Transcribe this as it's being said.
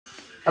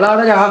Hello，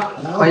 大家好，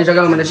欢迎收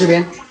看我们的视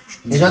频。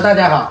你说大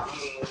家好，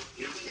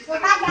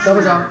收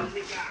不收？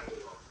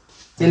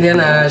今天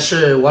呢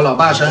是我老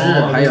爸生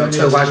日，还有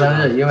翠花生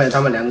日，因为他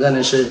们两个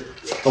呢是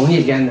同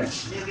一天的，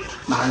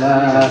买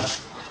了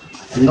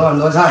很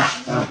多菜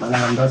啊，买了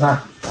很多菜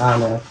啊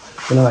呢。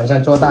今天晚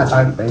上做大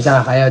餐，等一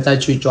下还要再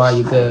去抓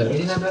一个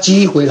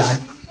鸡回来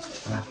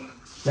啊。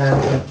那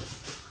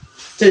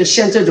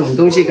像这种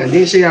东西肯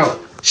定是要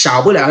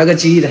少不了那个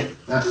鸡的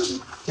啊。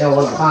像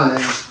我老爸呢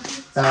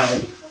在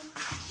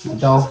煮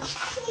粥，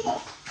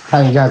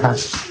看一下他。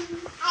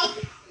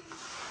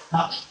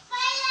好，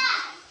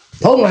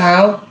通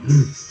好。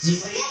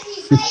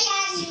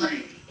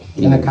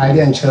现在开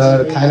电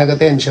车，开那个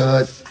电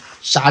车，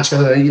刹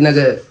车那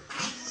个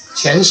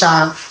前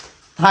刹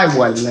太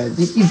稳了，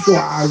一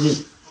抓就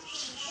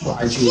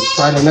摔去，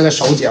摔的那个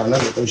手脚那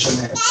里都是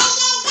那个。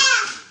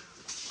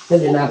这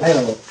里呢还有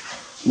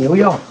牛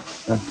肉，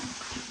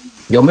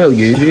有没有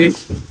鱼？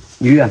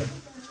鱼啊，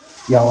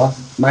有啊，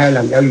买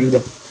了2条鱼的。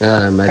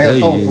买条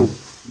鱼。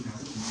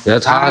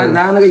他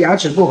那个牙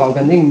齿不好，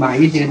肯定买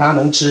一些他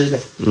能吃的。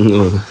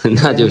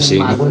那就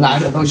行。买回来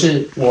的都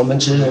是我们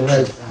吃的，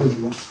那不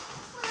行。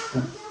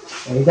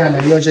等一下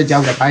呢，又是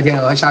交给白天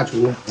鹅下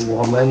厨，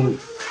我们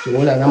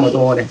煮了那么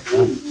多的，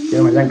今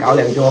天晚上搞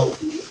2桌，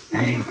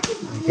哎，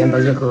每天都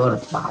是喝了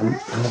烦。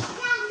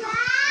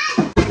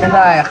现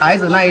在孩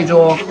子那一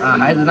桌啊，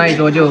孩子那一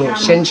桌就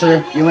先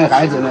吃，因为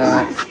孩子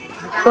呢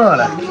饿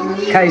了。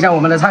看一下我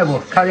们的菜谱，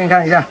靠近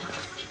看一下，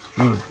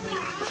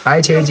白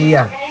切鸡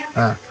啊，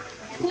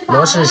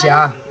罗氏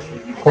虾、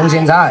空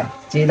心菜、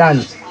鸡蛋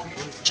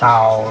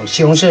炒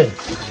西红柿、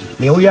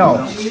牛肉、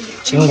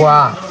青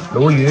瓜、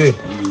鲈鱼，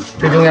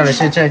最重要的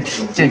是这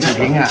几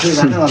瓶啊！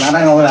我拿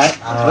蛋糕回来。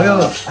哎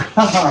呦，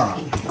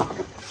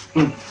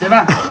吃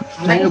饭，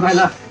生日快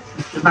乐！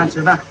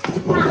吃饭。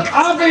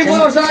阿飞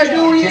不晒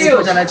注意，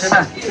坐下来吃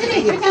饭。已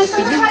经正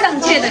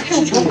确的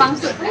祝福方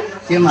式。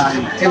今晚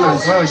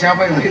所有消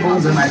费为公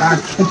子买单。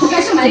应该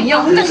是很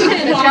用正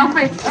确的消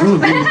费。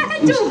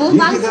祝福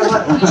方式。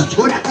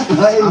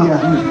哎呀，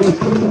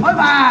拜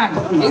拜。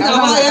领导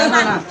爸也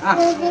饭了啊！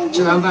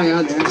吃完饭然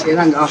后等下切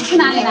蛋糕。去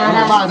哪里拿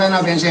的？我爸在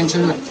那边先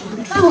吃了。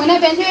那回那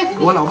边去。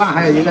我老爸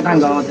还有一个蛋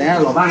糕，等下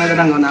老爸那个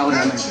蛋糕拿回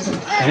来没？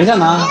等一下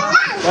拿，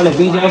家里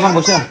冰箱放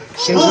不下。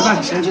先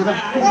吃饭。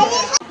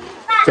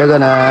这个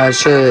呢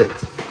是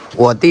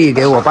我弟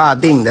给我爸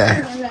订的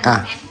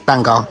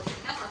蛋糕，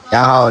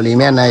然后里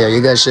面呢有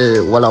一个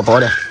是我老婆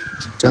的。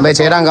准备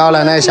切蛋糕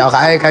了，那小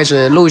孩开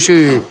始陆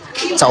续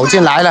走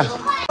进来了。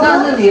这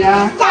是你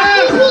的。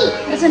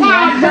这是你的。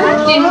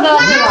金哥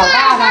是老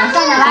大的。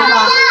上来了。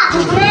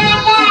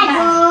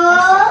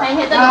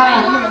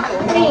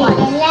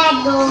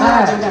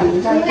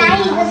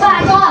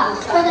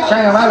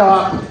生日快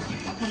乐！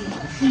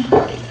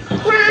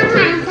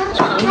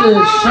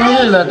生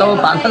日了都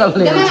把他的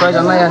脸摔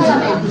成那样子，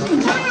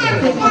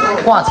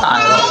画彩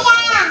了。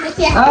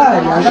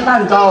哎，2个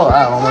蛋糕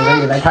啊，我们可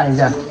以来看一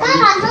下。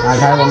打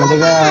开我们这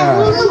个，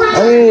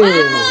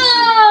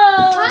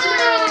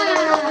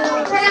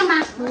漂亮吗？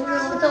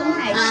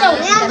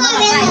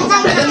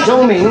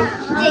钟鸣，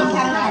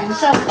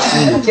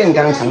健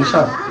康长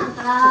寿。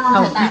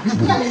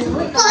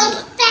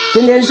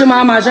今天是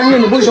妈妈生日，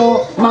你不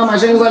说妈妈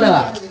生日快乐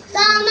啊？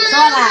说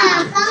了。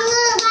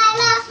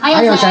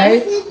还有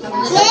谁？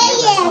爷爷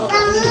生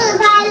日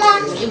快乐。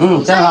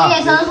真好。爷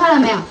爷生日快乐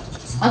没有？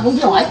不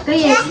用，跟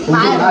爷爷。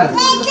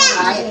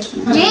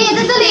爷爷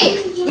在这里，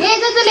爷爷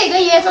在这里，跟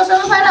爷爷说生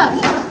日快乐。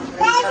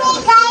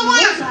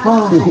Con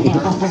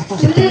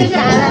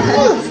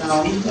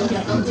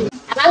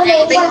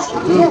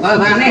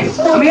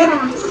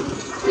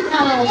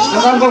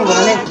con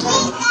vừa đi.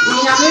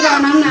 Nhà mới ra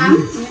nắng nắng.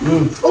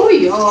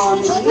 Ôi dồi,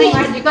 ngay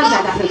cái con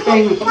giả đặt được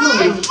cây mà cũng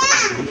được.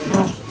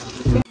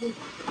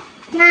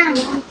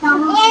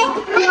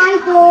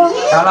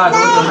 Đó là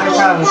tôi chuẩn bị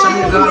sang sinh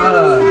nhật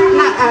rồi.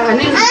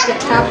 Nên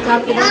chào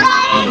cái đó.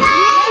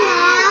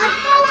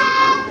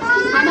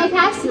 Hôm nay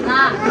khai始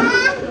了。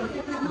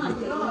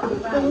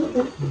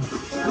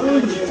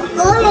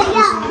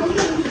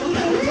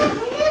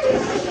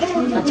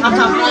唱开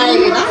给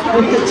他。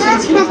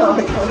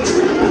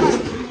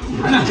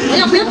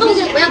不要动，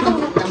不要动，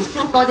等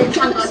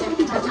唱歌先，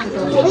唱歌。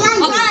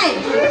OK。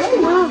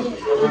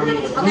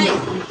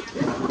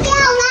掉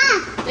啦！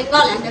你嗰2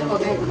隻個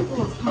嘅。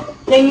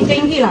精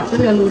啲啦，咁樣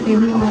露啲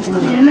嘛。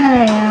了。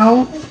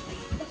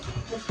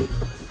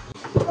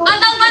關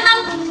燈。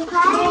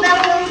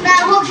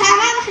我看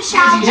那個小。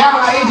一起唱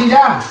來，一起唱。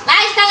來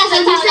，3個手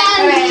唱。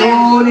祝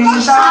你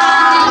生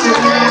日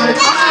快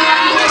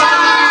樂。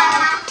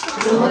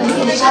祝你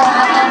生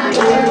日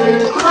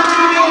快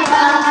樂，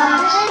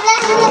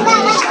祝你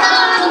生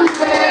日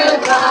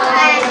快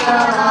樂，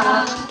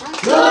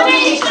祝你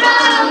生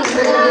日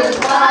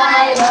快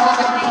樂。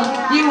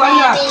英文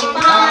的。Happy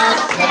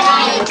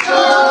birthday to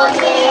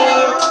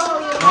you,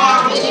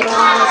 Happy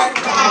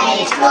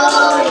birthday to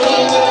you,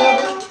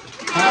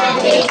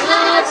 Happy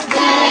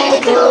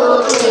birthday to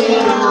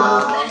you,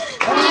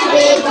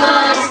 Happy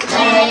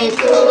birthday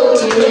to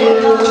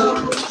you。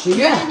许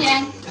愿。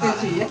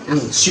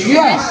许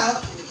愿。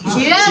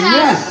许愿吗？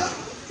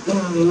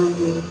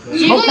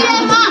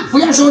不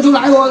要说出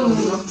来哦。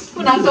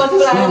不能说出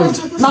来。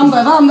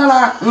500的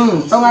了，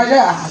都挨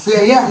着，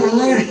写一下。没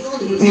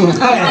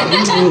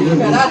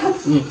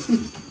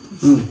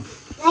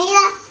了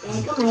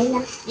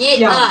，1、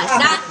2、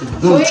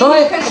3，吹。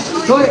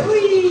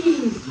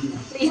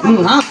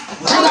好。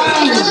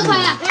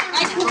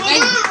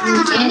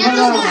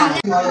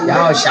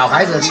然后小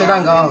孩子吃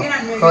蛋糕，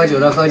喝酒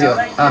的喝酒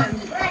啊。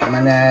我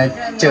们呢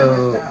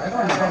就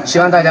希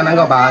望大家能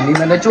够把你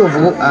们的祝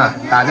福啊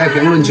打在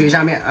评论区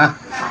上面啊。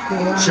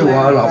是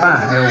我老爸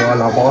还有我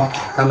老婆，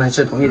他们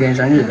是同一天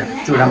生日的，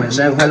祝他们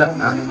生日快乐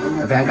啊！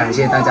非常感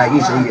谢大家一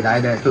直以来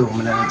的对我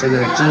们的这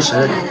个支持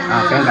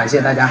啊，非常感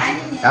谢大家。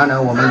然后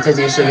呢，我们这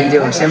期视频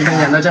就先分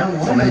享到这，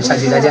我们下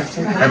期再见，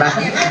拜拜。